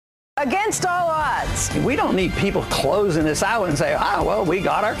Against all odds. We don't need people closing this out and say, well, we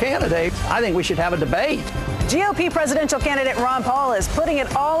got our candidate. I think we should have a debate. GOP presidential candidate Ron Paul is putting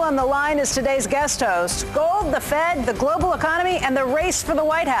it all on the line as today's guest host. Gold, the Fed, the global economy, and the race for the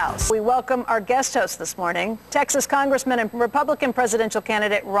White House. We welcome our guest host this morning, Texas Congressman and Republican presidential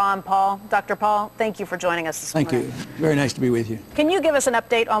candidate Ron Paul. Dr. Paul, thank you for joining us this morning. Thank you. Very nice to be with you. Can you give us an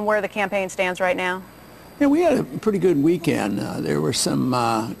update on where the campaign stands right now? Yeah, we had a pretty good weekend. There were some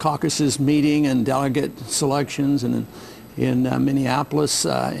caucuses meeting and delegate selections, and in Minneapolis,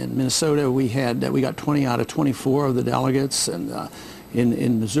 in Minnesota, we got 20 out of 24 of the delegates, and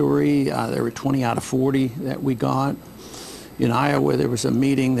in Missouri, there were 20 out of 40 that we got. In Iowa, there was a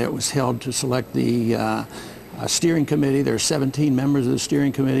meeting that was held to select the steering committee. There are 17 members of the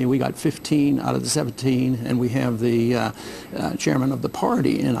steering committee. We got 15 out of the 17, and we have the chairman of the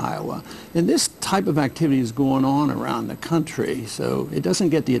party in Iowa. And this type of activity is going on around the country, so it doesn't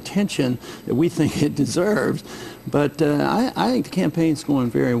get the attention that we think it deserves. But I think the campaign's going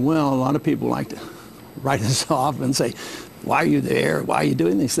very well. A lot of people like to write us off and say, why are you there? Why are you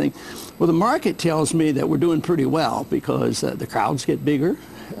doing these things? Well, the market tells me that we're doing pretty well because the crowds get bigger.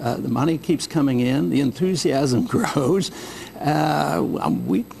 The money keeps coming in, the enthusiasm grows.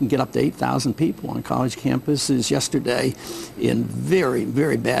 We can get up to 8,000 people on college campuses. Yesterday, in very,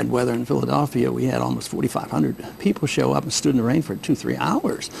 very bad weather in Philadelphia, we had almost 4,500 people show up and stood in the rain for 2-3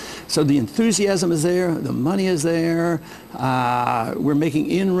 hours. So the enthusiasm is there, the money is there. We're making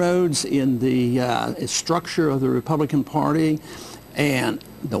inroads in the structure of the Republican Party. And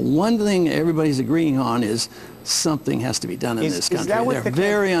the one thing everybody's agreeing on is something has to be done in this country. They're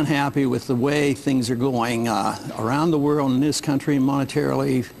very unhappy with the way things are going around the world, in this country,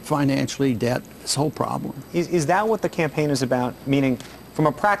 monetarily, financially, debt, this whole problem. Is that what the campaign is about? Meaning, from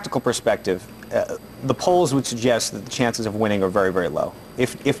a practical perspective, the polls would suggest that the chances of winning are very, very low,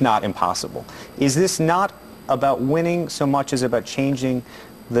 if not impossible. Is this not about winning so much as about changing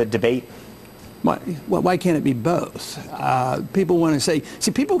the debate? Why can't it be both? People want to say,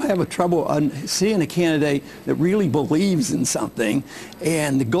 people have a trouble seeing a candidate that really believes in something,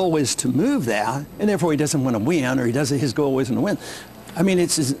 and the goal is to move that, and therefore he doesn't want to win, or his goal isn't to win. I mean,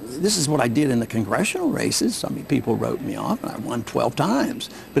 this is what I did in the congressional races. I mean, people wrote me off, and I won 12 times.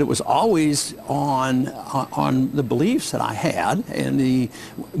 But it was always on the beliefs that I had, and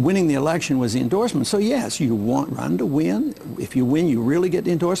winning the election was the endorsement. So yes, you run to win. If you win, you really get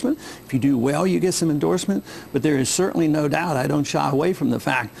the endorsement. If you do well, you get some endorsement. But there is certainly no doubt, I don't shy away from the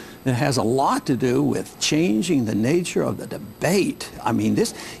fact that it has a lot to do with changing the nature of the debate. I mean,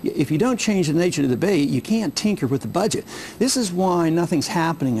 if you don't change the nature of the debate, you can't tinker with the budget. This is why nothing's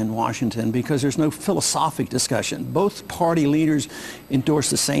happening in Washington, because there's no philosophic discussion. Both party leaders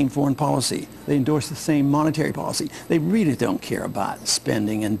endorse the same foreign policy. They endorse the same monetary policy. They really don't care about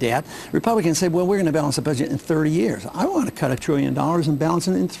spending and debt. Republicans say, well, we're going to balance the budget in 30 years. I want to cut $1 trillion and balance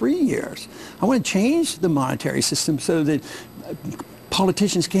it in 3 years. I want to change the monetary system so that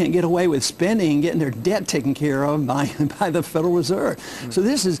politicians can't get away with spending and getting their debt taken care of by the Federal Reserve. So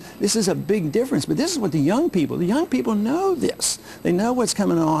this is a big difference. But this is what the young people know this. They know what's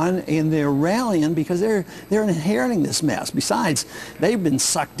coming on, and they're rallying because they're inheriting this mess. Besides, they've been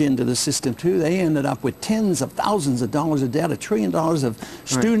sucked into the system too. They ended up with tens of thousands of dollars of debt, $1 trillion of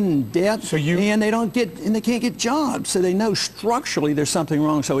student debt, and they can't get jobs. So they know structurally there's something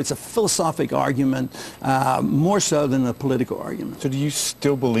wrong. So it's a philosophic argument more so than a political argument. So do you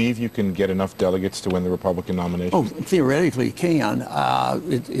still believe you can get enough delegates to win the Republican nomination? Oh, theoretically you can.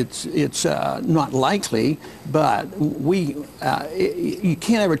 It's not likely, but you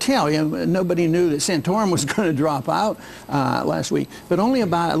can't ever tell. Nobody knew that Santorum was going to drop out last week, but only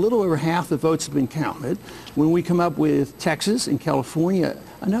about a little over half the votes have been counted. When we come up with Texas and California,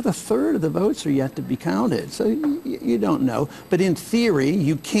 another third of the votes are yet to be counted. So you don't know. But in theory,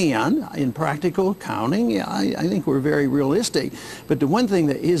 you can. In practical counting, I think we're very realistic. But the one thing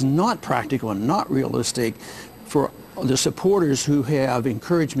that is not practical and not realistic for the supporters who have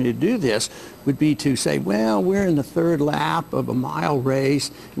encouraged me to do this would be to say, well, we're in the third lap of a mile race.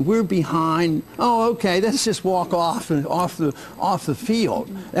 We're behind. Oh, okay, let's just walk off the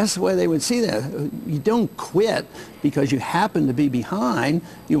field. That's the way they would see that. You don't quit because you happen to be behind.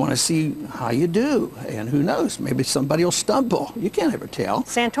 You want to see how you do. And who knows, maybe somebody will stumble. You can't ever tell.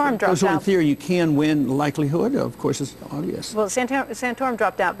 Santorum dropped out. So in theory, you can win. The likelihood, of course, is obvious. Well, Santorum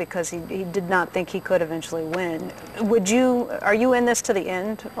dropped out because he did not think he could eventually win. Are you in this to the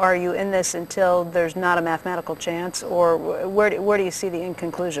end, or are you in this until there's not a mathematical chance, or where do you see the end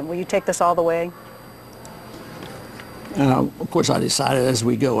conclusion? Will you take this all the way? Of course, I decided as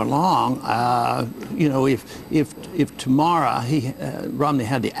we go along, you know, if tomorrow Romney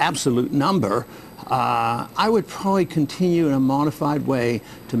had the absolute number, I would probably continue in a modified way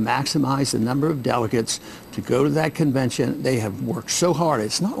to maximize the number of delegates to go to that convention. They have worked so hard.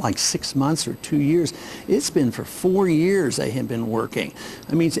 It's not like 6 months or 2 years. It's been for 4 years they have been working.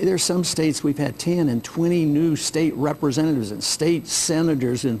 I mean, there's some states we've had 10 and 20 new state representatives and state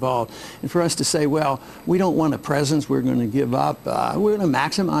senators involved. And for us to say, well, we don't want a presence, we're going to give up, we're going to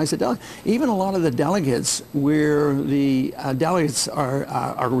maximize the delegates. Even a lot of the delegates where the delegates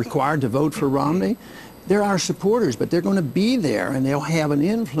are required to vote for Romney, they're our supporters, but they're going to be there and they'll have an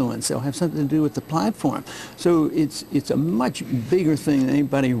influence. They'll have something to do with the platform. So it's a much bigger thing than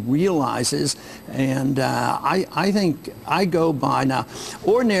anybody realizes. And I think I go by now.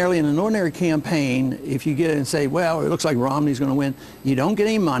 Ordinarily, in an ordinary campaign, if you get in and say, well, it looks like Romney's going to win, you don't get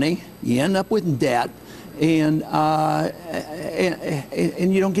any money, you end up with debt, and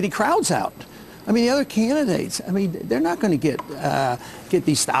you don't get any crowds out. I mean, the other candidates, I mean, they're not going to get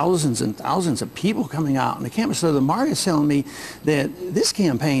these thousands and thousands of people coming out on the campus. So the market's telling me that this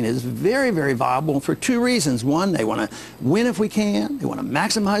campaign is very, very viable for two reasons. One, they want to win if we can. They want to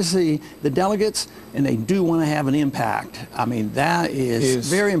maximize the delegates, and they do want to have an impact. I mean, that is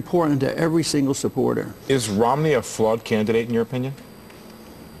very important to every single supporter. Is Romney a flawed candidate in your opinion?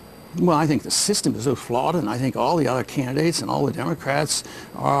 Well, I think the system is so flawed, and I think all the other candidates and all the Democrats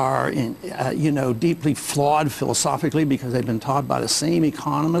are, you know, deeply flawed philosophically because they've been taught by the same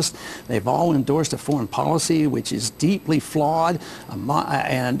economists. They've all endorsed a foreign policy which is deeply flawed,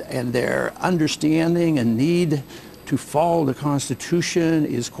 and their understanding and need to follow the Constitution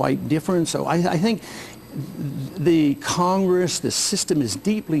is quite different. So I think the Congress, the system is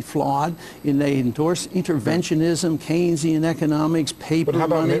deeply flawed, and they endorse interventionism, Keynesian economics, paper money. But how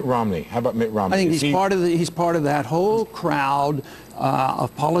about Mitt Romney? How about Mitt Romney? I think he's part of that whole crowd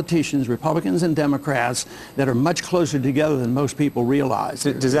of politicians, Republicans and Democrats, that are much closer together than most people realize.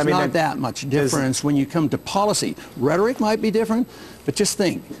 Does that mean not that much difference when you come to policy? Rhetoric might be different, but just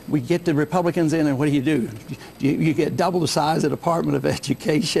think, we get the Republicans in, and what do? You get double the size of the Department of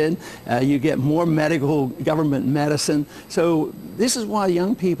Education, you get more medical government medicine. So this is why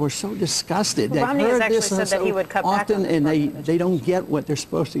young people are so disgusted. Well, Romney has actually said that he would cut back on and they don't get what they're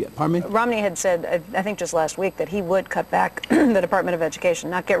supposed to get. Pardon me? Romney had said, I think just last week, that he would cut back the Department of Education,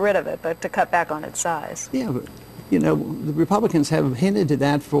 not get rid of it, but to cut back on its size. Yeah, but you know, the Republicans have hinted to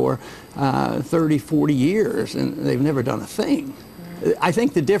that for 30, 40 years, and they've never done a thing. I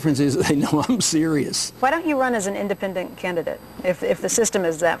think the difference is they know I'm serious. Why don't you run as an independent candidate if the system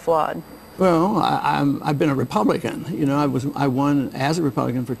is that flawed? Well, I've been a Republican. You know, I won as a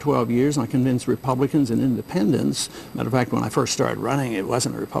Republican for 12 years, and I convinced Republicans and independents. Matter of fact, when I first started running, it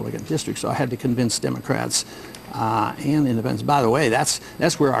wasn't a Republican district, so I had to convince Democrats and independents. By the way, that's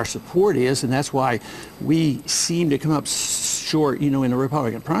where our support is, and that's why we seem to come up short, you know, in the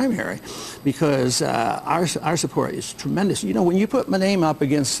Republican primary, because our support is tremendous. You know, when you put my name up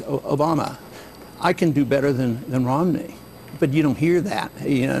against Obama, I can do better than Romney. But you don't hear that.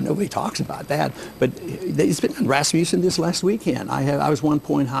 You know, nobody talks about that. But it's been on Rasmussen this last weekend. I was 1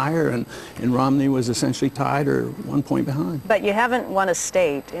 point higher, and Romney was essentially tied or 1 point behind. But you haven't won a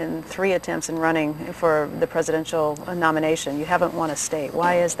state in 3 attempts in running for the presidential nomination. You haven't won a state.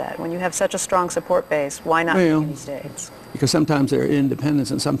 Why is that? When you have such a strong support base, why not win any states? Because sometimes they're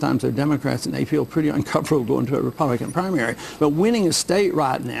independents and sometimes they're Democrats, and they feel pretty uncomfortable going to a Republican primary. But winning a state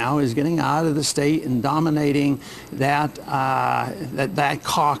right now is getting out of the state and dominating that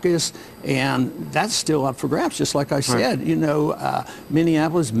caucus, and that's still up for grabs. Just like I said, you know,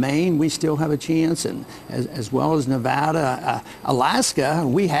 Minneapolis, Maine, we still have a chance, and as well as Nevada, Alaska,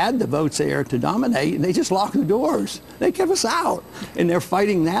 we had the votes there to dominate, and they just locked the doors. They kept us out, and they're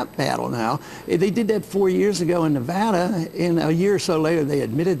fighting that battle now. They did that 4 years ago in Nevada. And a year or so later, they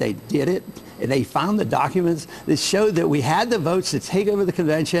admitted they did it, and they found the documents that showed that we had the votes to take over the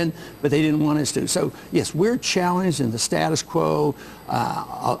convention, but they didn't want us to. So, yes, we're challenged in the status quo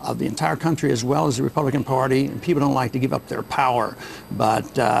of the entire country as well as the Republican Party, and people don't like to give up their power.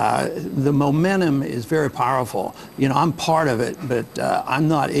 But the momentum is very powerful. You know, I'm part of it, but I'm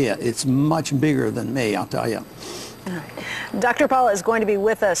not it. It's much bigger than me, I'll tell you. All right. Dr. Paul is going to be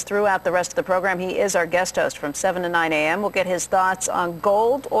with us throughout the rest of the program. He is our guest host from 7 to 9 a.m. We'll get his thoughts on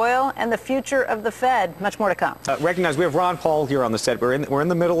gold, oil, and the future of the Fed. Much more to come. Recognize we have Ron Paul here on the set. We're in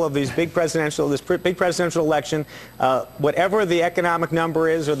the middle of this big presidential election. Whatever the economic number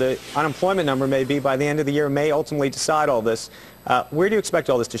is or the unemployment number may be by the end of the year may ultimately decide all this. Where do you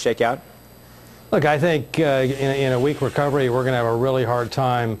expect all this to shake out? Look, I think in a weak recovery, we're going to have a really hard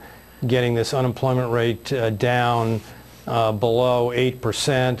time getting this unemployment rate down below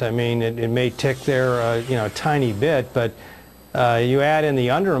 8%. I mean, it may tick there, you know, a tiny bit, but you add in the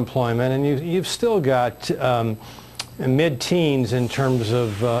underemployment, and you've still got mid-teens in terms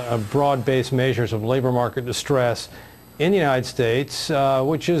of broad-based measures of labor market distress in the United States,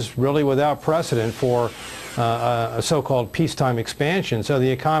 which is really without precedent for a so-called peacetime expansion. So the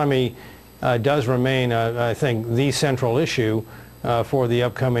economy does remain, I think, the central issue for the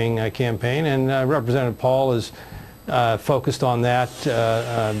upcoming campaign, and Representative Paul is focused on that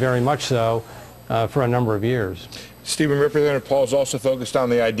very much so for a number of years. Stephen, Representative Paul is also focused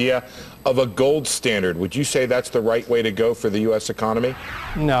on the idea of a gold standard. Would you say that's the right way to go for the U.S. economy?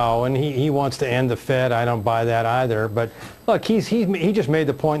 No, and he wants to end the Fed. I don't buy that either. But look, he just made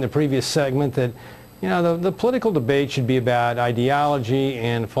the point in the previous segment that, you know, the political debate should be about ideology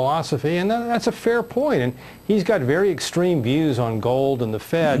and philosophy, and that's a fair point. And he's got very extreme views on gold and the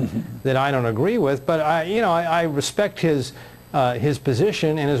Fed that I don't agree with. But I respect his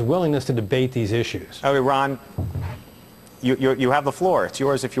position and his willingness to debate these issues. Okay, Ron, you have the floor. It's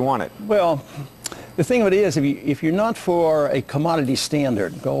yours if you want it. Well, the thing of it is, if you're not for a commodity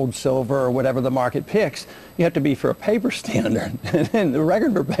standard, gold, silver, or whatever the market picks, you have to be for a paper standard. And the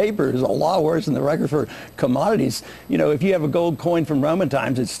record for paper is a lot worse than the record for commodities. You know, if you have a gold coin from Roman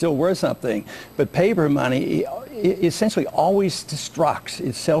times, it's still worth something. But paper money essentially always destructs.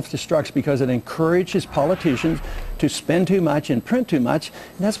 It self-destructs because it encourages politicians to spend too much and print too much,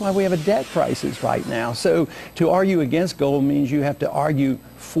 and that's why we have a debt crisis right now. So to argue against gold means you have to argue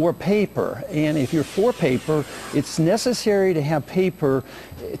for paper, and if you're for paper, it's necessary to have paper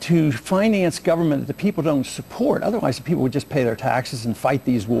to finance government that the people don't support. Otherwise, the people would just pay their taxes and fight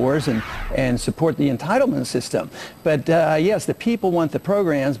these wars and support the entitlement system. But yes, the people want the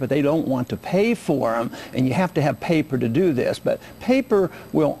programs, but they don't want to pay for them, and you have to have paper to do this. But paper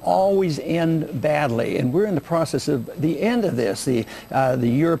will always end badly, and we're in the process of the end of this. The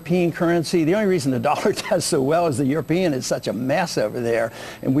European currency, the only reason the dollar does so well is the European is such a mess over there,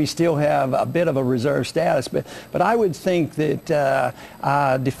 and we still have a bit of a reserve status. But I would think that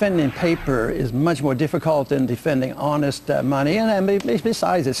defending paper is much more difficult than defending honest money. And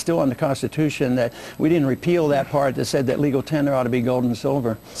besides, it's still in the Constitution that we didn't repeal that part that said that legal tender ought to be gold and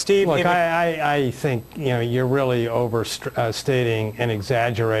silver. Steve, look, I think, you know, you're really overstating and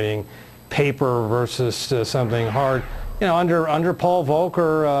exaggerating paper versus something hard. You know, under Paul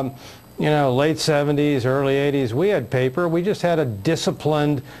Volcker, you know, late 70s, early 80s, we had paper. We just had a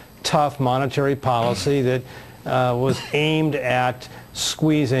disciplined, tough monetary policy that was aimed at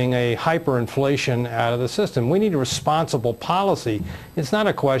squeezing a hyperinflation out of the system. We need a responsible policy. It's not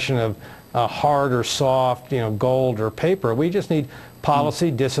a question of hard or soft, you know, gold or paper. We just need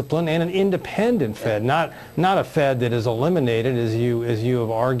policy, discipline, and an independent Fed, not a Fed that is eliminated, as you have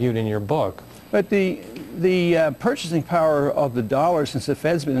argued in your book. But the purchasing power of the dollar, since the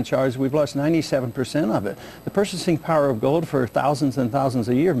Fed's been in charge, we've lost 97% of it. The purchasing power of gold for thousands and thousands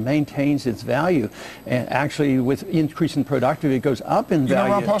a year maintains its value. And actually, with increase in productivity, it goes up in value. You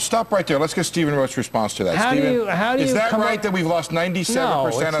know, Ron Paul, stop right there. Let's get Stephen Roach's response to that. How do you is that right that we've lost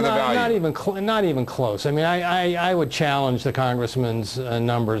 97% of the value? Not even close. I mean, I would challenge the congressman's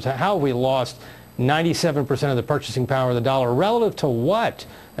numbers. How have we lost 97% of the purchasing power of the dollar relative to what?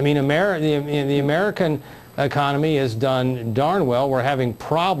 I mean, the American economy has done darn well. We're having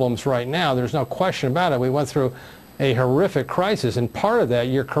problems right now. There's no question about it. We went through a horrific crisis, and part of that,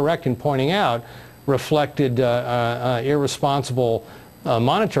 you're correct in pointing out, reflected irresponsible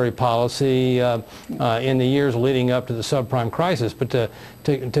monetary policy in the years leading up to the subprime crisis. But to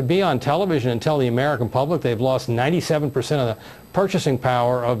be on television and tell the American public they've lost 97% of the purchasing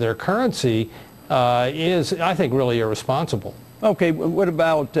power of their currency is, I think, really irresponsible. Okay, what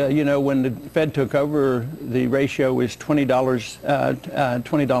about, you know, when the Fed took over, the ratio was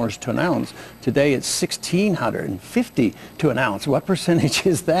 $20 to an ounce. Today it's $1,650 to an ounce. What percentage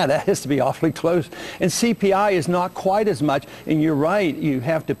is that? That has to be awfully close. And CPI is not quite as much. And you're right, you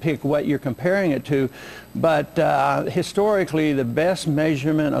have to pick what you're comparing it to. But historically, the best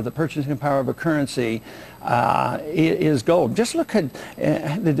measurement of the purchasing power of a currency is gold. Just look at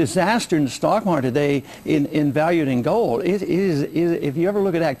the disaster in the stock market today in valued in gold. If you ever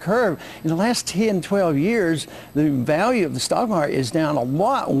look at that curve, in the last 10, 12 years, the value of the stock market is down a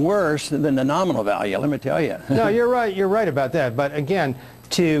lot worse than the nominal value, let me tell you. No, you're right. You're right about that. But again,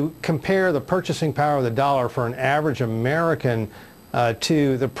 to compare the purchasing power of the dollar for an average American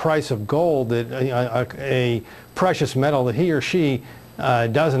to the price of gold, that a precious metal that he or she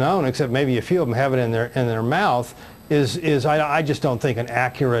doesn't own, except maybe a few of them have it in their mouth, is I just don't think an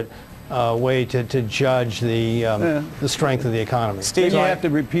accurate way to judge the strength of the economy. Steve, you have to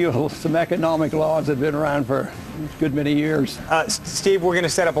repeal some economic laws that have been around for a good many years. Steve, we're going to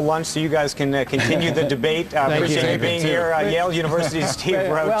set up a lunch so you guys can continue the debate. Appreciate you being here. Yale University's Steve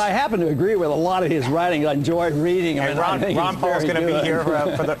Roach. Well, I happen to agree with a lot of his writing. I enjoy reading him. And Ron Paul's going to be here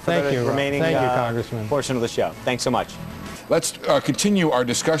for the remaining Congressman. portion of the show. Thanks so much. Let's continue our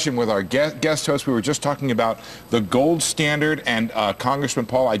discussion with our guest host. We were just talking about the gold standard, and Congressman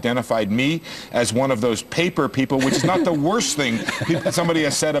Paul identified me as one of those paper people, which is not the worst thing somebody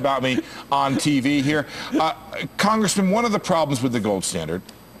has said about me on TV here. Congressman, one of the problems with the gold standard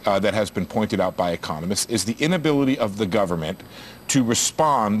that has been pointed out by economists is the inability of the government to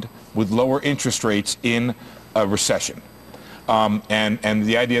respond with lower interest rates in a recession. And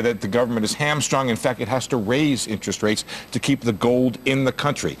the idea that the government is hamstrung. In fact, it has to raise interest rates to keep the gold in the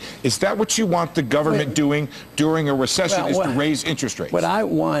country. Is that what you want the government doing during a recession, is to raise interest rates? What I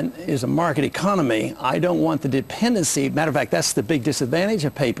want is a market economy. I don't want the dependency. Matter of fact, that's the big disadvantage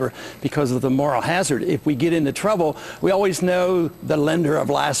of paper because of the moral hazard. If we get into trouble, we always know the lender of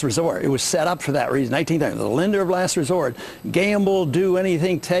last resort. It was set up for that reason. 1930, the lender of last resort. Gamble, do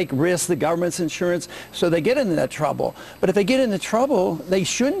anything, take risks, the government's insurance. So they get into that trouble. But if they get into trouble, they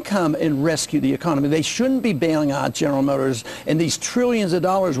shouldn't come and rescue the economy. They shouldn't be bailing out General Motors and these trillions of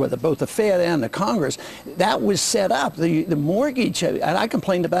dollars with both the Fed and the Congress. That was set up. The mortgage, and I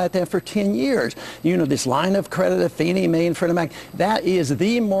complained about that for 10 years. You know, this line of credit of Fannie Mae and Freddie Mac, that is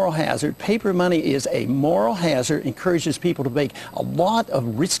the moral hazard. Paper money is a moral hazard, encourages people to make a lot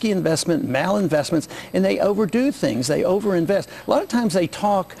of risky investment, malinvestments, and they overdo things. They overinvest. A lot of times they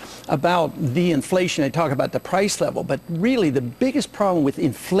talk about the inflation, they talk about the price level, but really the biggest problem with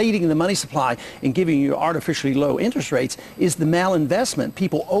inflating the money supply and giving you artificially low interest rates is the malinvestment.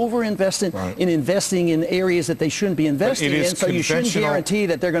 People overinvest in investing in areas that they shouldn't be investing in, so you shouldn't guarantee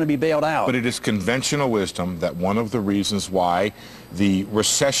that they're going to be bailed out. But it is conventional wisdom that one of the reasons why the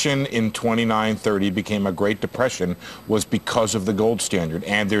recession in 29-30 became a Great Depression was because of the gold standard.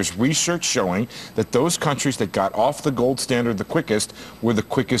 And there's research showing that those countries that got off the gold standard the quickest were the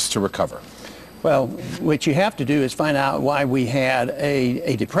quickest to recover. Well, what you have to do is find out why we had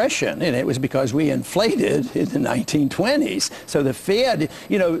a depression, and it was because we inflated in the 1920s. So the Fed,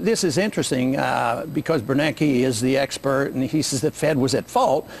 you know, this is interesting because Bernanke is the expert, and he says the Fed was at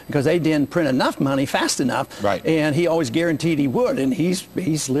fault because they didn't print enough money fast enough, and he always guaranteed he would, and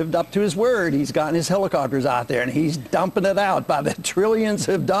he's lived up to his word. He's gotten his helicopters out there, and he's dumping it out by the trillions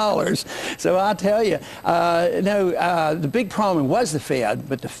of dollars. So I tell you, the big problem was the Fed,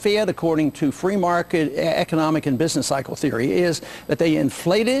 but the Fed, according to free market economic and business cycle theory, is that they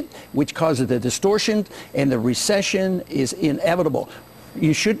inflated, which causes the distortion, and the recession is inevitable.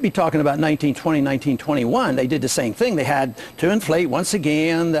 You should be talking about 1920, 1921. They did the same thing. They had to inflate once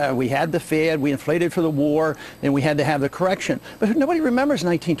again. We had the Fed. We inflated for the war. Then we had to have the correction. But nobody remembers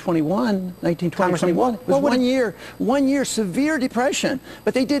 1921. 1921 was 1 year severe depression.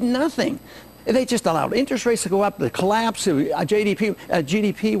 But they did nothing. They just allowed interest rates to go up, the collapse,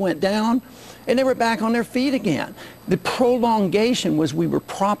 GDP went down, and they were back on their feet again. The prolongation was we were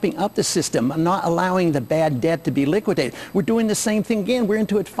propping up the system, not allowing the bad debt to be liquidated. We're doing the same thing again. We're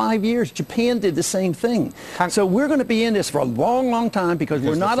into it 5 years. Japan did the same thing. So we're going to be in this for a long, long time because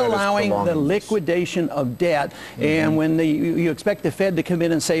we're not allowing the liquidation of debt. And when you expect the Fed to come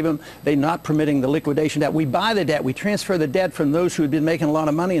in and save them, they're not permitting the liquidation debt. We buy the debt. We transfer the debt from those who had been making a lot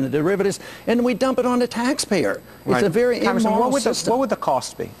of money in the derivatives, and we dump it on the taxpayer. It's a very immoral system. What would the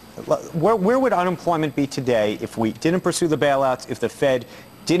cost be? Where would unemployment be today if we didn't pursue the bailouts, if the Fed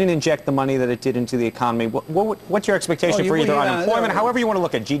didn't inject the money that it did into the economy? What's your expectation for either unemployment, however you want to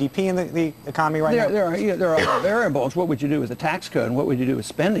look at GDP in the economy right now? There are variables. What would you do with the tax code, and what would you do with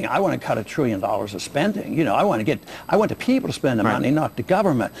spending? I want to cut $1 trillion of spending. You know, I want the people to spend the money, not the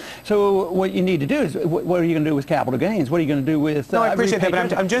government. So what you need to do is, what are you going to do with capital gains? What are you going to do with? No, I appreciate that,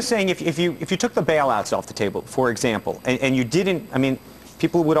 but I'm just saying if you took the bailouts off the table, for example, and you didn't, I mean,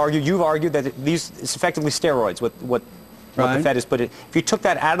 people would argue, you've argued that it's effectively steroids, what the Fed has put it. If you took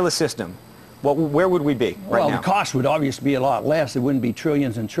that out of the system, where would we be right now? Well, the cost would obviously be a lot less. It wouldn't be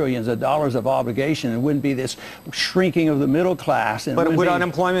trillions and trillions of dollars of obligation. It wouldn't be this shrinking of the middle class. But would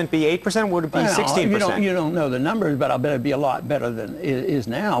unemployment be 8%? Would it be 16%? You don't know the numbers, but I bet it'd be a lot better than it is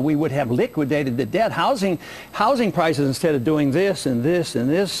now. We would have liquidated the debt. Housing prices, instead of doing this and this and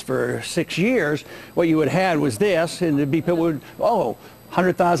this for 6 years, what you would have had was this, and there'd be people would,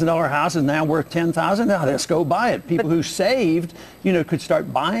 $100,000 house is now worth $10,000. Now let's go buy it. People who saved, could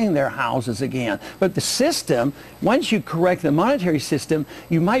start buying their houses again. But the system, once you correct the monetary system,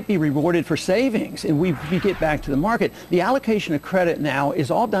 you might be rewarded for savings, and we get back to the market. The allocation of credit now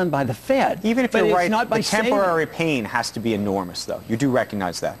is all done by the Fed. Even if you're right, not by the temporary pain has to be enormous, though. You do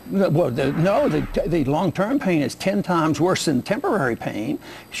recognize that? Well, the long-term pain is 10 times worse than temporary pain.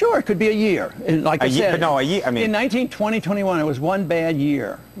 Sure, it could be a year. And like I said, but no, a year. I mean, in 2021, it was one bad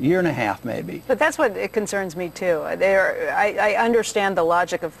year and a half maybe. But that's what it concerns me too. I understand the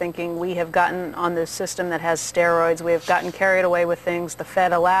logic of thinking we have gotten on this system that has steroids. We have gotten carried away with things. The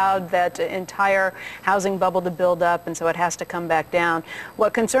Fed allowed that entire housing bubble to build up, and so it has to come back down.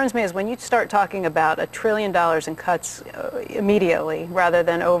 What concerns me is when you start talking about $1 trillion in cuts immediately rather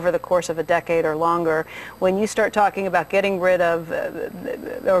than over the course of a decade or longer, when you start talking about getting rid of,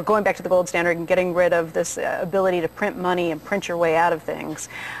 or going back to the gold standard and getting rid of this ability to print money and print your way out of things,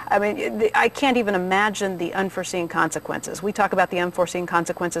 I mean, I can't even imagine the unforeseen consequences. We talk about the unforeseen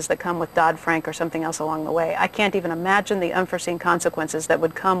consequences that come with Dodd-Frank or something else along the way. I can't even imagine the unforeseen consequences that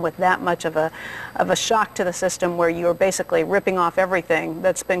would come with that much of a shock to the system, where you're basically ripping off everything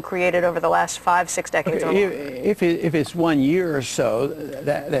that's been created over the last 5-6 decades. Okay, if it's 1 year or so,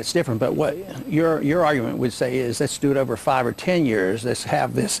 that's different. But what your argument would say is, let's do it over 5 or 10 years. Let's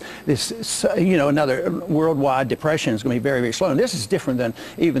have this another worldwide depression is going to be very, very slow. And this is different than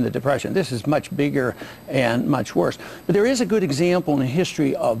even the Depression. This is much bigger and much worse. But there is a good example in the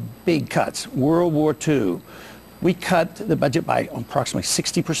history of big cuts. World War II. We cut the budget by approximately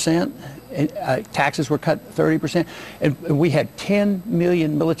 60%. Taxes were cut 30%. And we had 10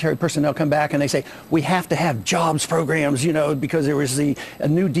 million military personnel come back, and they say, we have to have jobs programs, because there was the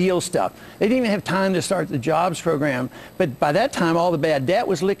New Deal stuff. They didn't even have time to start the jobs program. But by that time, all the bad debt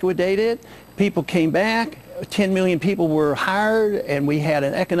was liquidated. People came back. 10 million people were hired, and we had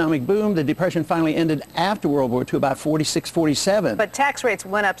an economic boom. The Depression finally ended after World War II, about 46, 47. But tax rates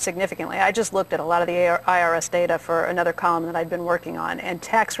went up significantly. I just looked at a lot of the IRS data for another column that I'd been working on, and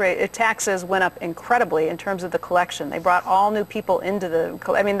taxes went up incredibly in terms of the collection. They brought all new people into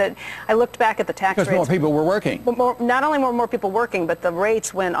the, I looked back at the tax rates. Because more people were working. But not only were more people working, but the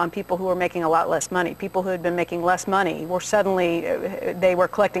rates went on people who were making a lot less money. People who had been making less money were suddenly, they were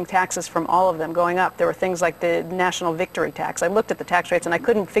collecting taxes from all of them going up. There were things like the national victory tax. I looked at the tax rates and I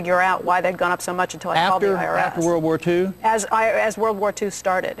couldn't figure out why they'd gone up so much until I called the IRS. After World War II? As World War II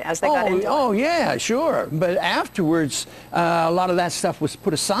started, as they got into it. Oh, yeah, sure. But afterwards, a lot of that stuff was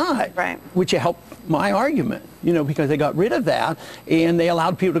put aside, right, which helped my argument, because they got rid of that and they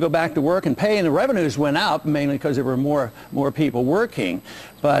allowed people to go back to work and pay, and the revenues went up mainly because there were more people working.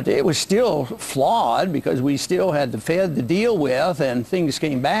 But it was still flawed because we still had the Fed to deal with, and things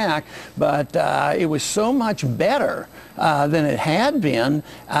came back. But it was so much better than it had been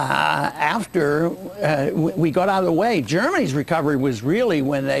after we got out of the way. Germany's recovery was really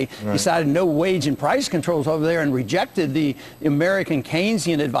when they decided no wage and price controls over there and rejected the American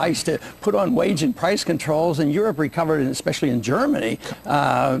Keynesian advice to put on wage and price controls. And Europe recovered, especially in Germany,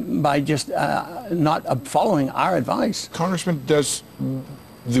 by just not following our advice. Congressman, does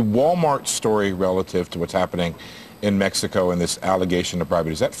the Walmart story relative to what's happening in Mexico and this allegation of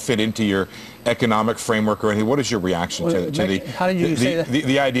bribery, does that fit into your economic framework or anything? What is your reaction to how did you say that?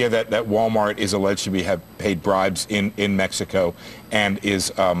 The idea that Walmart is alleged to have paid bribes in Mexico and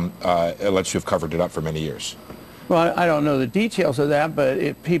is alleged to have covered it up for many years? Well, I don't know the details of that, but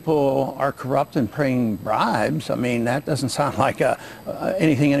if people are corrupt and paying bribes, I mean, that doesn't sound like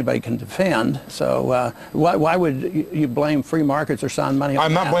anything anybody can defend. So why would you blame free markets or sound money on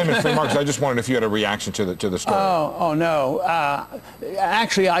I'm that? not blaming free markets. I just wondered if you had a reaction to the story. Oh no.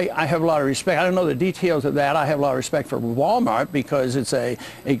 Actually, I have a lot of respect. I don't know the details of that. I have a lot of respect for Walmart because it's a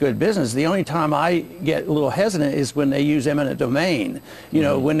good business. The only time I get a little hesitant is when they use eminent domain.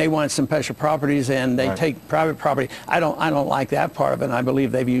 When they want some special properties and they take private property. I don't like that part of it, and I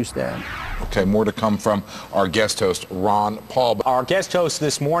believe they've used that. Okay, more to come from our guest host, Ron Paul. Our guest host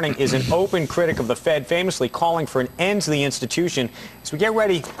this morning is an open critic of the Fed, famously calling for an end to the institution. As we get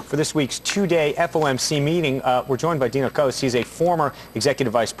ready for this week's two-day FOMC meeting, we're joined by Dino Kos. He's a former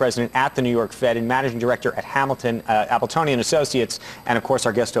executive vice president at the New York Fed and managing director at Appletonian Associates. And, of course,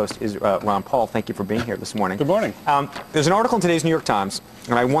 our guest host is Ron Paul. Thank you for being here this morning. Good morning. There's an article in today's New York Times,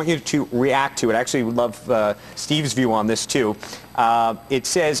 and I want you to react to it. I actually would love Steve's view on this, too. It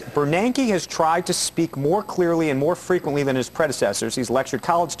says, Bernanke has tried to speak more clearly and more frequently than his predecessors. He's lectured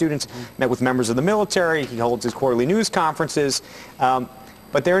college students, met with members of the military. He holds his quarterly news conferences.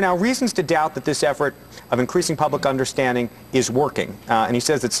 But there are now reasons to doubt that this effort of increasing public understanding is working. And he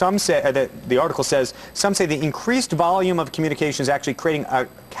says that some say, that the article says, some say the increased volume of communication is actually creating a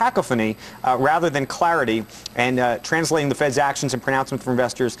cacophony rather than clarity, and translating the Fed's actions and pronouncements for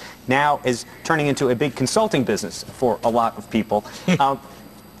investors now is turning into a big consulting business for a lot of people.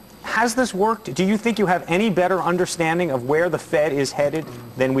 Has this worked? Do you think you have any better understanding of where the Fed is headed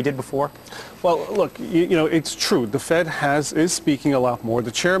than we did before? Well, look, you know, it's true. The Fed is speaking a lot more.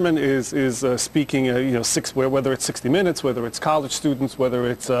 The chairman is speaking, whether it's 60 Minutes, whether it's college students, whether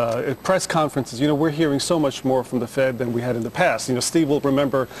it's press conferences. You know, we're hearing so much more from the Fed than we had in the past. You know, Steve will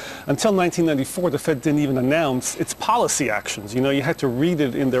remember, until 1994, the Fed didn't even announce its policy actions. You know, you had to read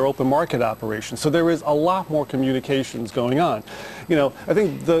it in their open market operations. So there is a lot more communications going on. You know, I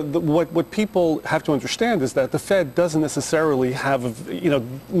think what people have to understand is that the Fed doesn't necessarily have,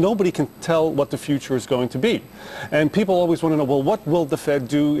 nobody can tell what the future is going to be. And people always want to know, well, what will the Fed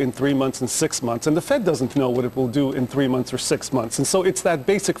do in 3 months and 6 months? And the Fed doesn't know what it will do in 3 months or 6 months. And so it's that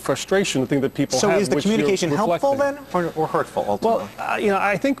basic frustration, I think, that people have. So is the communication helpful then, or hurtful ultimately? Well,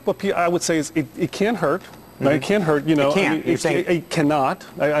 I think what I would say is it can hurt. Mm-hmm. It can hurt, you know. It can. You're saying it cannot.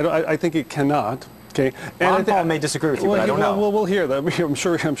 I think it cannot. Okay. Ron Paul may disagree with you, but I don't know. We'll hear that.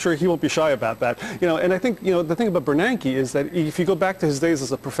 I'm sure he won't be shy about that. You know, and I think, the thing about Bernanke is that if you go back to his days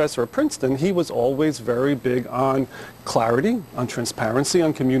as a professor at Princeton, he was always very big on clarity, on transparency,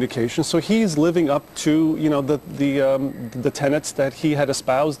 on communication. So he's living up to, the tenets that he had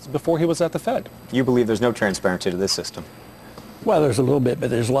espoused before he was at the Fed. You believe there's no transparency to this system? Well, there's a little bit, but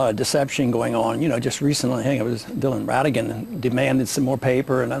there's a lot of deception going on. You know, just recently, I think it was Dylan Ratigan demanded some more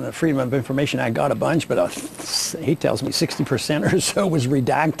paper, and on the Freedom of Information Act got a bunch, but he tells me 60% or so was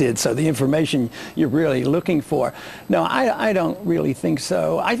redacted, so the information you're really looking for. No, I don't really think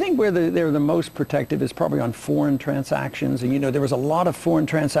so. I think where they're the most protective is probably on foreign transactions, and there was a lot of foreign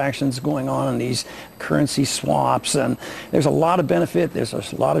transactions going on in these currency swaps, and there's a lot of benefit. There's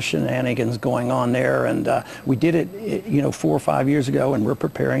a lot of shenanigans going on there, and we did it, 4 or 5 years ago, and we're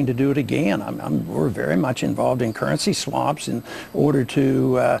preparing to do it again. We're very much involved in currency swaps in order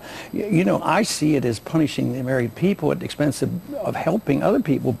to, I see it as punishing the American people at the expense of helping other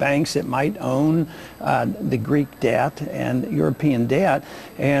people, banks that might own the Greek debt and European debt.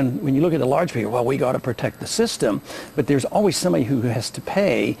 And when you look at the large people, well, we got to protect the system, but there's always somebody who has to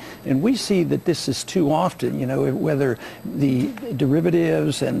pay. And we see that this is too often, whether the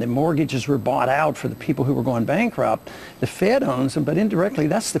derivatives and the mortgages were bought out for the people who were going bankrupt, the Fed owns them, but indirectly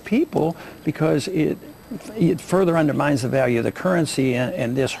that's the people, because it further undermines the value of the currency,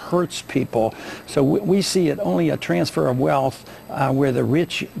 and this hurts people. So we see it only a transfer of wealth where the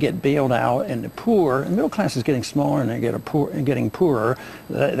rich get bailed out and the poor, and the middle class is getting smaller and they getting poorer.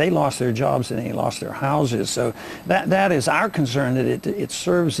 They lost their jobs and they lost their houses. So that is our concern, that it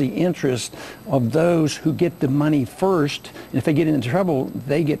serves the interest of those who get the money first, and if they get into trouble,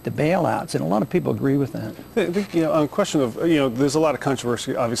 they get the bailouts, and a lot of people agree with that. I think, on the question of, there's a lot of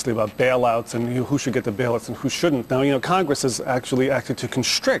controversy, obviously, about bailouts and who should get the bailouts and who shouldn't. Now, Congress has actually acted to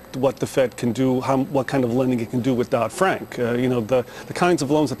constrict what the Fed can do, what kind of lending it can do with Dodd-Frank. The kinds of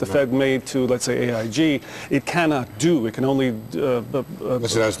loans that the Fed made to, let's say, AIG, it cannot do. It can only...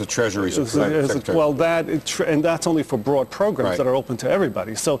 Listed as the Treasury Secretary. Well, and that's only for broad programs that are open to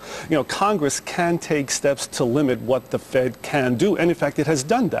everybody. So, Congress can take steps to limit what the Fed can do, and in fact, it has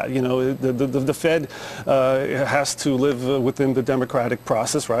done that. The Fed has to live within the democratic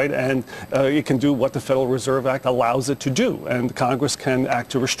process, right? And it can do what the Federal Reserve Act allows it to do, and Congress can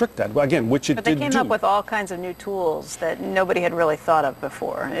act to restrict that. Again, which it did do. But they came up with all kinds of new tools that nobody had really thought of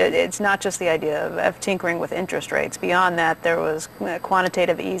before. It's not just the idea of tinkering with interest rates. Beyond that, there was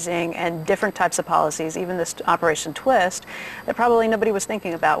quantitative easing and different types of policies, even this Operation Twist, that probably nobody was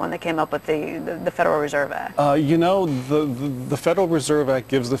thinking about when they came up with the Federal Reserve Act. The Federal Reserve Act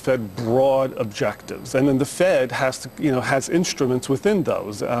gives the Fed broad objectives, and then the Fed has to, has instruments within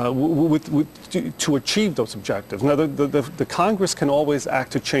those to achieve those objectives. Now, the Congress can always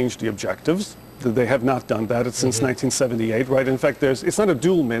act to change the objectives. They have not done that since 1978, right? In fact, it's not a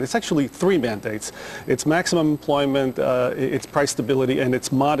dual mandate. It's actually 3 mandates. It's maximum employment, it's price stability, and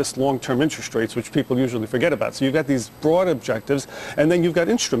it's modest long-term interest rates, which people usually forget about. So you've got these broad objectives, and then you've got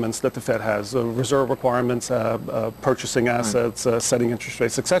instruments that the Fed has, reserve requirements, purchasing assets, setting interest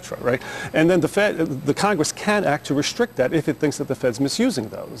rates, etc., right? And then the Congress can act to restrict that if it thinks that the Fed's misusing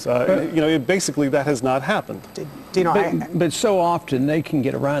those. Basically, that has not happened. But so often they can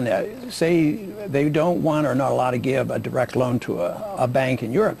get around that. Say they don't want or not allowed to give a direct loan to a bank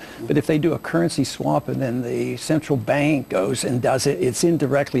in Europe. But if they do a currency swap and then the central bank goes and does it, it's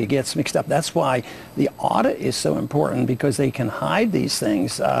indirectly, it gets mixed up. That's why the audit is so important, because they can hide these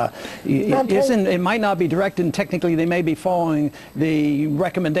things. It might not be direct, and technically they may be following the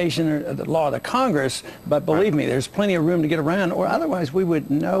recommendation or the law of the Congress, but believe me, there's plenty of room to get around, or otherwise we would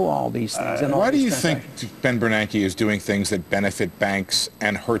know all these things. Why do you think Ben Bernanke is doing things that benefit banks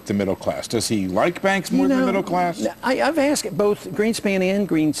and hurt the middle class? Does he like banks more than the middle class? I've asked both Greenspan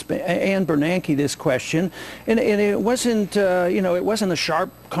and Bernanke this question, and it wasn't, it wasn't a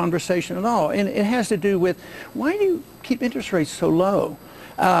sharp conversation at all. And it has to do with, why do you keep interest rates so low?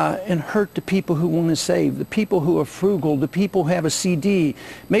 And hurt the people who want to save, the people who are frugal, the people who have a CD.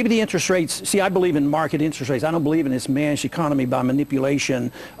 Maybe the interest rates, see, I believe in market interest rates. I don't believe in this managed economy by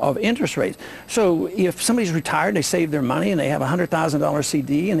manipulation of interest rates. So if somebody's retired, they save their money and they have a $100,000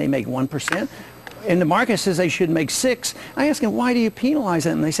 CD and they make 1%, and the market says they should make 6. I asked them, why do you penalize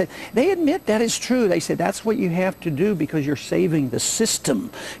them? And they said, they admit that is true. They said, that's what you have to do because you're saving the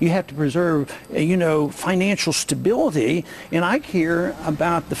system. You have to preserve, financial stability. And I care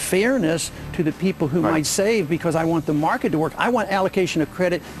about the fairness to the people who might save, because I want the market to work. I want allocation of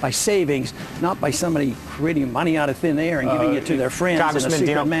credit by savings, not by somebody creating money out of thin air and giving it to their friends in a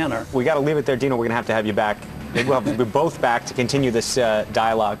secret manner. We got to leave it there, Dino. We're going to have you back. We'll be both back to continue this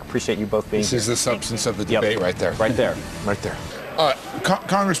dialogue. Appreciate you both being here. This is the substance of the debate right there. Right there. Right there.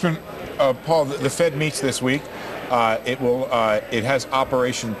 Congressman Paul, the Fed meets this week. It has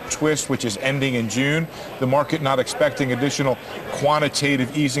Operation Twist, which is ending in June. The market not expecting additional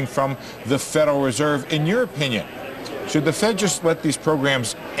quantitative easing from the Federal Reserve. In your opinion, should the Fed just let these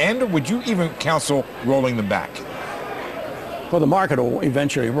programs end, or would you even counsel rolling them back? Well, the market will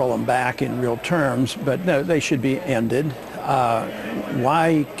eventually roll them back in real terms, but no, they should be ended.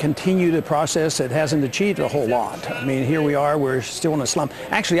 Why continue the process that hasn't achieved a whole lot? I mean, here we are, we're still in a slump.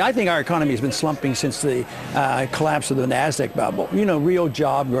 Actually, I think our economy has been slumping since the collapse of the NASDAQ bubble. Real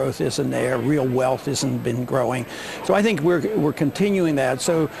job growth isn't there, real wealth hasn't been growing. So I think we're continuing that.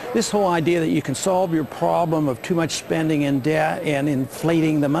 So this whole idea that you can solve your problem of too much spending and debt and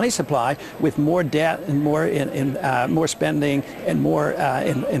inflating the money supply with more debt and more spending and more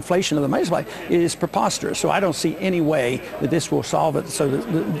inflation of the money supply is preposterous. So I don't see any way that this will solve it. So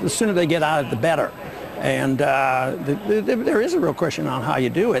the sooner they get out of it, the better. And there is a real question on how you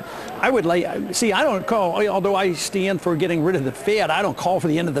do it. I don't call, although I stand for getting rid of the Fed, I don't call for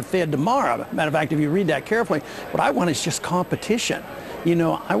the end of the Fed tomorrow. Matter of fact, if you read that carefully, what I want is just competition.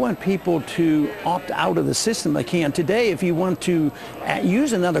 I want people to opt out of the system they can. Today, if you want to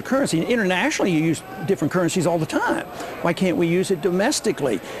use another currency, internationally you use different currencies all the time. Why can't we use it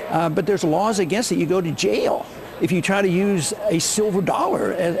domestically? But there's laws against it. You go to jail if you try to use a silver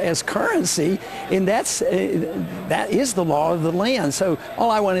dollar as currency, and that is the law of the land. So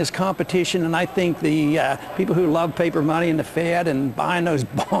all I want is competition, and I think the people who love paper money and the Fed and buying those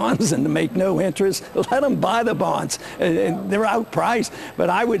bonds and to make no interest, let them buy the bonds. They're outpriced,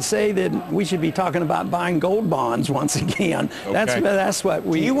 but I would say that we should be talking about buying gold bonds once again. Okay. That's what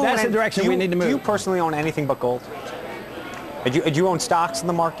that's the direction we need to move. Do you personally own anything but gold? Do you own stocks in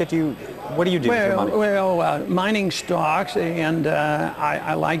the market? What do you do with your money? Well, mining stocks, and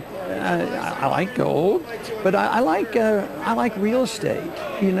I like gold, but I like real estate.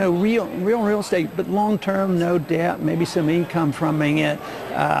 Real estate, but long term, no debt, maybe some income from it.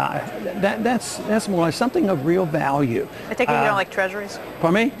 That's more like something of real value. I take it you don't like treasuries?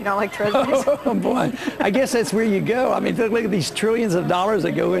 Pardon me? You don't like treasuries? Oh boy, I guess that's where you go. I mean, look at these trillions of dollars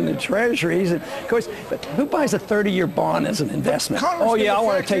that go into treasuries, and of course, but who buys a 30-year bond as an investment? Oh yeah, I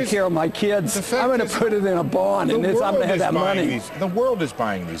want to take care of my kids. I'm going to put it in a bond, and I'm going to have that money. The world is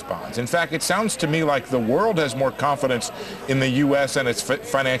buying these bonds. In fact, it sounds to me like the world has more confidence in the U.S. and its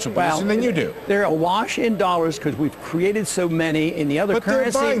financial position than you do. They're awash in dollars because we've created so many in the other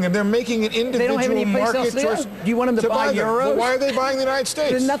currency. They're buying them. They're making an individual they don't have any place market else choice. Do you want them to buy euros? But why are they buying the United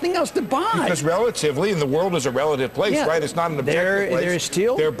States? There's nothing else to buy. Because relatively, and the world is a relative place, right? It's not an objective place.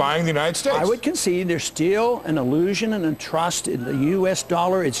 They're buying the United States. I would concede there's still an illusion and a trust in the U.S.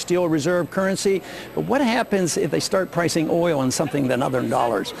 dollar. It's still a reserve currency. But what happens if they start pricing oil in something other than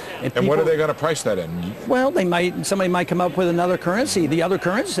dollars? And what are they going to price that in? Well, somebody might come up with another currency. Other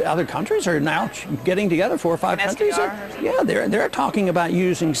countries are now getting together. 4 or 5 countries. They're talking about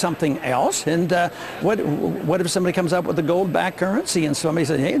using something else. And what if somebody comes up with a gold-backed currency and somebody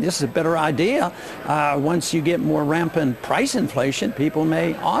says, hey, this is a better idea. Once you get more rampant price inflation, people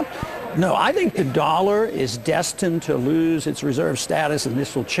may opt. No, I think the dollar is destined to lose its reserve status, and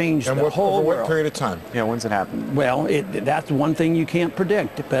this will change the whole over world. what period of time? Yeah, when's it happen? Well, that's one thing you can't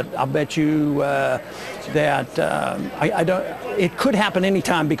predict, but I'll bet you that I don't. It could happen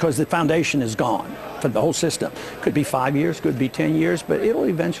anytime because the foundation is gone for the whole system. Could be 5 years, could be 10 years, but it'll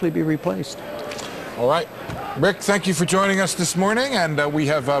eventually be replaced. All right. Rick, thank you for joining us this morning, and we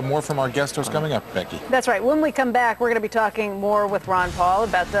have more from our guest host coming up, Becky. That's right. When we come back, we're going to be talking more with Ron Paul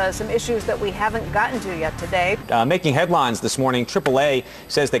about some issues that we haven't gotten to yet today. Making headlines this morning, AAA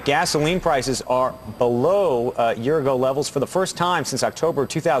says that gasoline prices are below year-ago levels for the first time since October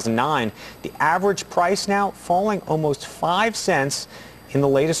 2009. The average price now falling almost 5 cents in the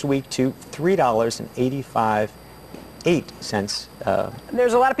latest week to $3.85. 8 cents.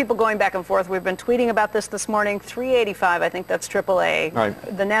 There's a lot of people going back and forth. We've been tweeting about this morning. 385, I think that's AAA.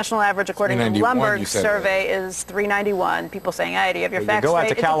 Right. The national average, according to Bloomberg survey, is 391. People saying, "Hey, do you have your facts straight?" You go out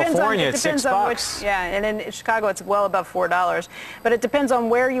straight?" to California, it's $6. Yeah, and in Chicago, it's well above $4. But it depends on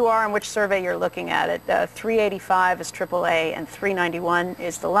where you are and which survey you're looking at. 385 is AAA, and 391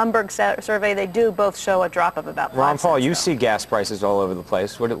 is the Bloomberg survey. They do both show a drop of about 5 Ron Paul, cents, you though. see gas prices all over the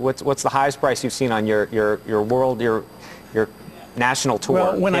place. What's the highest price you've seen on your world, your national tour?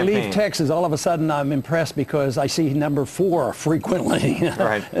 Well, when campaign? I leave Texas, all of a sudden I'm impressed because I see number 4 frequently.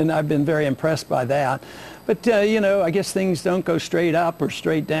 Right. And I've been very impressed by that. But, I guess things don't go straight up or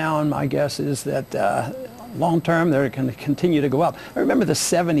straight down. My guess is that long term they're going to continue to go up. I remember the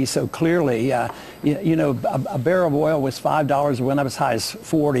 70s so clearly. A barrel of oil was $5, went up as high as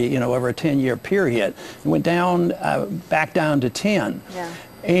 40, over a 10-year period. It went down, back down to 10. Yeah.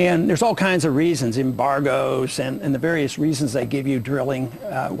 And there's all kinds of reasons, embargoes and the various reasons they give you drilling,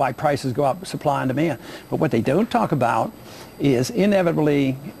 why prices go up, supply and demand. But what they don't talk about is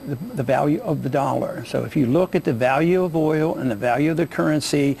inevitably the value of the dollar. So if you look at the value of oil and the value of the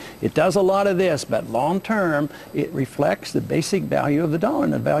currency, it does a lot of this, but long term, it reflects the basic value of the dollar.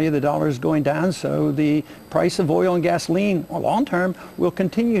 And the value of the dollar is going down, so the price of oil and gasoline, long term, will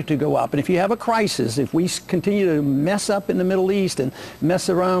continue to go up. And if you have a crisis, if we continue to mess up in the Middle East and mess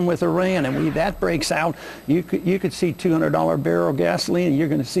around with Iran, and that breaks out, you could see $200 barrel gasoline, and you're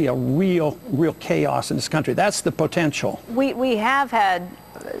going to see a real chaos in this country. That's the potential. We have had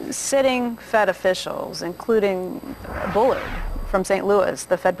sitting Fed officials, including Bullard from St. Louis,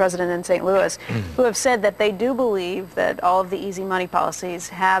 the Fed president in St. Louis, who have said that they do believe that all of the easy money policies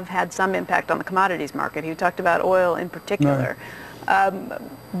have had some impact on the commodities market. He talked about oil in particular.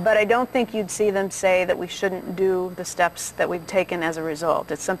 But I don't think you'd see them say that we shouldn't do the steps that we've taken as a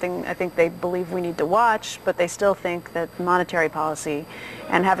result. It's something I think they believe we need to watch, but they still think that monetary policy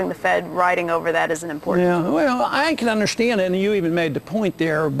and having the Fed riding over that is an important. Yeah, well, I can understand it, and you even made the point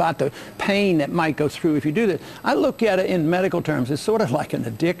there about the pain that might go through if you do that. I look at it in medical terms. It's sort of like an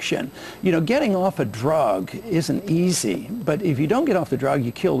addiction. Getting off a drug isn't easy, but if you don't get off the drug,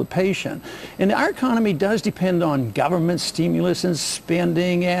 you kill the patient. And our economy does depend on government stimulus and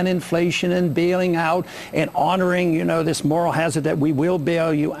spending and inflation and bailing out and honoring, this moral hazard that we will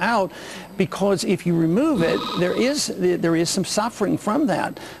bail you out, because if you remove it, there is some suffering from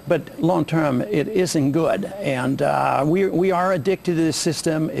that. But long term, it isn't good. And we are addicted to this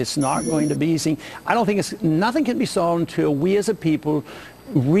system. It's not going to be easy. I don't think nothing can be solved until we as a people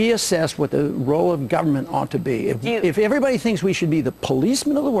reassess what the role of government ought to be. If everybody thinks we should be the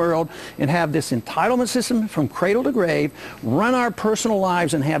policemen of the world and have this entitlement system from cradle to grave, run our personal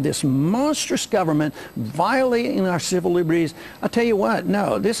lives and have this monstrous government violating our civil liberties, I'll tell you what,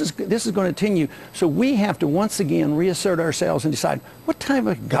 no, this is going to continue. So we have to once again reassert ourselves and decide what type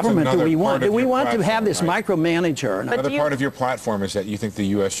of government do we want? Do we want to have this micromanager? Another part of your platform is that you think the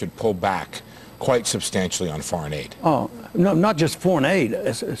U.S. should pull back quite substantially on foreign aid. Oh, no, not just foreign aid,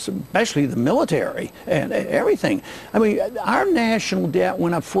 especially the military and everything. I mean, our national debt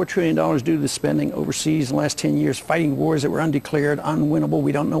went up $4 trillion due to the spending overseas in the last 10 years, fighting wars that were undeclared, unwinnable.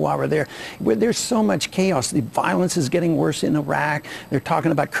 We don't know why we're there. There's so much chaos. The violence is getting worse in Iraq. They're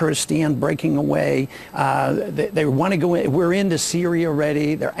talking about Kurdistan breaking away. They want to go in. We're into Syria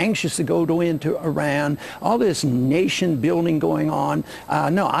already. They're anxious to go into Iran. All this nation building going on.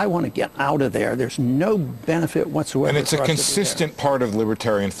 No, I want to get out of there. There's no benefit whatsoever. And it's a consistent part of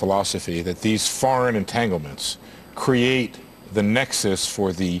libertarian philosophy that these foreign entanglements create the nexus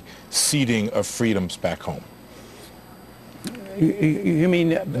for the ceding of freedoms back home. You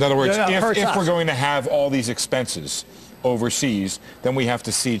mean? In other words, if we're going to have all these expenses overseas, then we have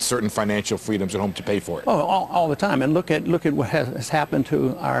to cede certain financial freedoms at home to pay for it. Oh, all the time. And look at what has happened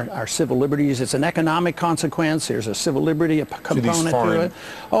to our civil liberties. It's an economic consequence. There's a civil liberty component to it.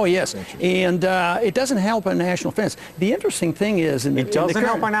 Oh, yes. And it doesn't help our national defense. The interesting thing is... It doesn't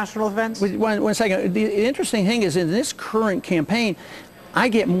help our national defense? One second. The interesting thing is in this current campaign, I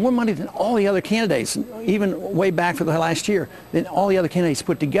get more money than all the other candidates, even way back for the last year, than all the other candidates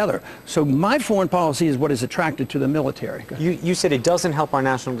put together. So my foreign policy is what is attracted to the military. You said it doesn't help our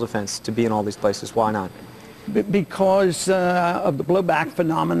national defense to be in all these places. Why not? Because of the blowback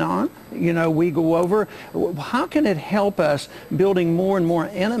phenomenon. You know, we go over. How can it help us building more and more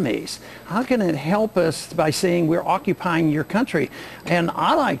enemies? How can it help us by saying we're occupying your country? And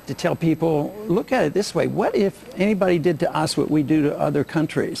I like to tell people, look at it this way. What if anybody did to us what we do to other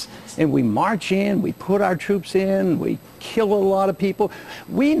countries? And we march in, we put our troops in, we kill a lot of people.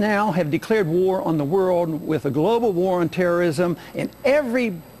 We now have declared war on the world with a global war on terrorism, and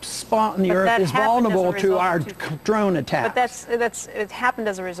every spot on the earth is vulnerable to our drone attacks. But it happened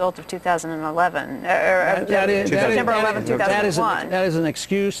as a result of 2011, September 11, 2001. That is an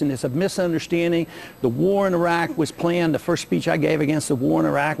excuse, and it's a misunderstanding. The war in Iraq was planned. The first speech I gave against the war in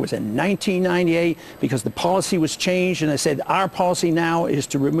Iraq was in 1998 because the policy was changed, and I said our policy now is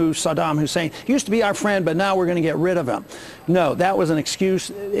to remove Saddam Hussein. He used to be our friend, but now we're going to get rid of him. No, that was an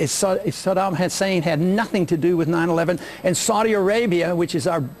excuse. Saddam Hussein had nothing to do with 9/11, and Saudi Arabia, which is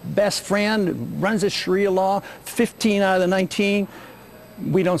our best friend, runs the Sharia law, 15 out of the 19.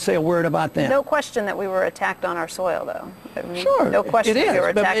 We don't say a word about them. No question that we were attacked on our soil, though. I mean, sure, no question it is. that we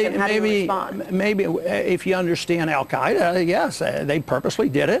were But attacked, and how do you respond? Maybe if you understand Al-Qaeda, yes, they purposely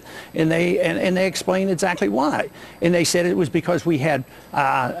did it, and they explained exactly why. And they said it was because we had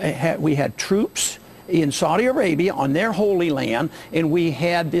troops in Saudi Arabia on their holy land, and we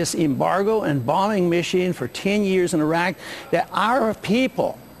had this embargo and bombing mission for 10 years in Iraq that our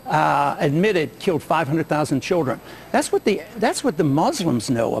people admitted killed 500,000 children. That's what the Muslims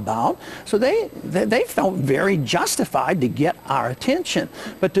know about. So they felt very justified to get our attention.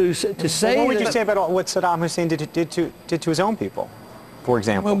 But to say, what would you say about what Saddam Hussein did to his own people, for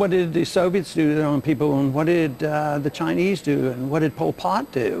example? Well, what did the Soviets do to their own people, and what did the Chinese do, and what did Pol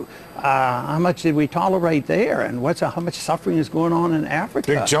Pot do? How much did we tolerate there, and how much suffering is going on in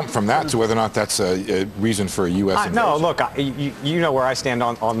Africa? Big jump from that to whether or not that's a reason for a U.S. invasion. No, look, you know where I stand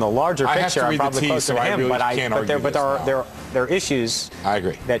on the larger picture. I'm probably closer to him, but there are issues. I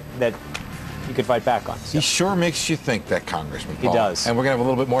agree. that you could fight back on. So. He sure makes you think, that Congressman Paul. He does. And we're going to have a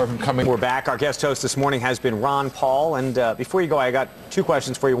little bit more of him coming. We're back. Our guest host this morning has been Ron Paul. And before you go, I got two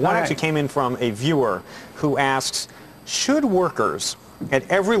questions for you. One actually came in from a viewer who asks, should workers at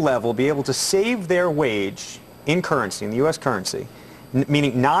every level be able to save their wage in currency, in the U.S. currency,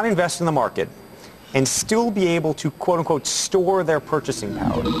 meaning not invest in the market, and still be able to, quote-unquote, store their purchasing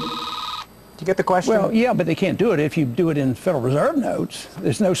power? You get the question? Well, yeah, but they can't do it if you do it in Federal Reserve notes.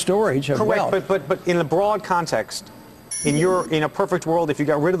 There's no storage of wealth. Correct, but in a broad context, in a perfect world, if you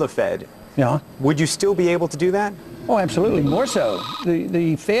got rid of the Fed, would you still be able to do that? Oh, absolutely, more so.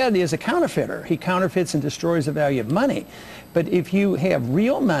 The Fed is a counterfeiter. He counterfeits and destroys the value of money. But if you have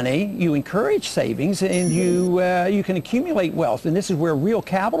real money, you encourage savings, and you can accumulate wealth. And this is where real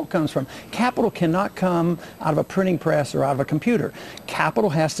capital comes from. Capital cannot come out of a printing press or out of a computer. Capital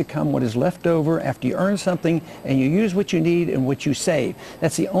has to come what is left over after you earn something, and you use what you need and what you save.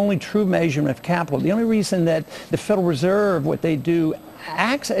 That's the only true measurement of capital. The only reason that the Federal Reserve, what they do,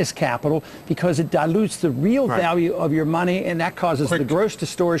 acts as capital because it dilutes the real value of your money, and that causes the gross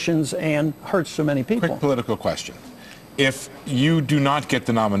distortions and hurts so many people. Quick political question. If you do not get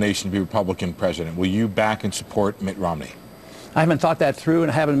the nomination to be Republican president, will you back and support Mitt Romney? I haven't thought that through,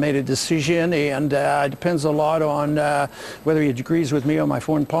 and I haven't made a decision, and it depends a lot on whether he agrees with me on my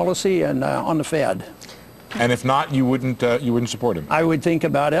foreign policy and on the Fed. And if not, you wouldn't support him? I would think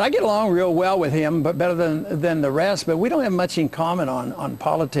about it. I get along real well with him, but better than the rest, but we don't have much in common on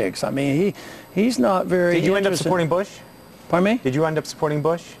politics. I mean, he's not very Did you end up supporting Bush? Pardon me? Did you end up supporting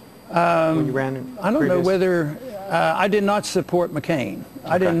Bush when you ran? I don't know whether... I did not support McCain.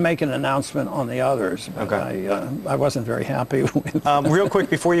 I didn't make an announcement on the others, but I wasn't very happy with Real quick,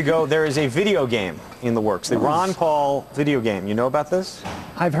 before you go, there is a video game in the works, the Ron Paul video game. You know about this?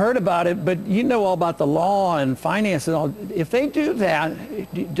 I've heard about it, but you know all about the law and finance and all. If they do that,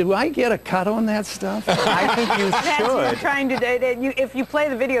 do I get a cut on that stuff? I think you should. Trying to, if you play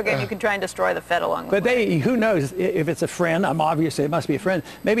the video game, you can try and destroy the Fed along the way. But who knows, if it's a friend, obviously it must be a friend.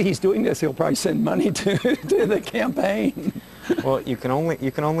 Maybe he's doing this, he'll probably send money to the campaign. Well, you can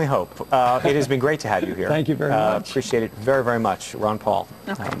only hope. It has been great to have you here. Thank you very much. Appreciate it very, very much, Ron Paul.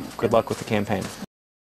 Good luck with the campaign.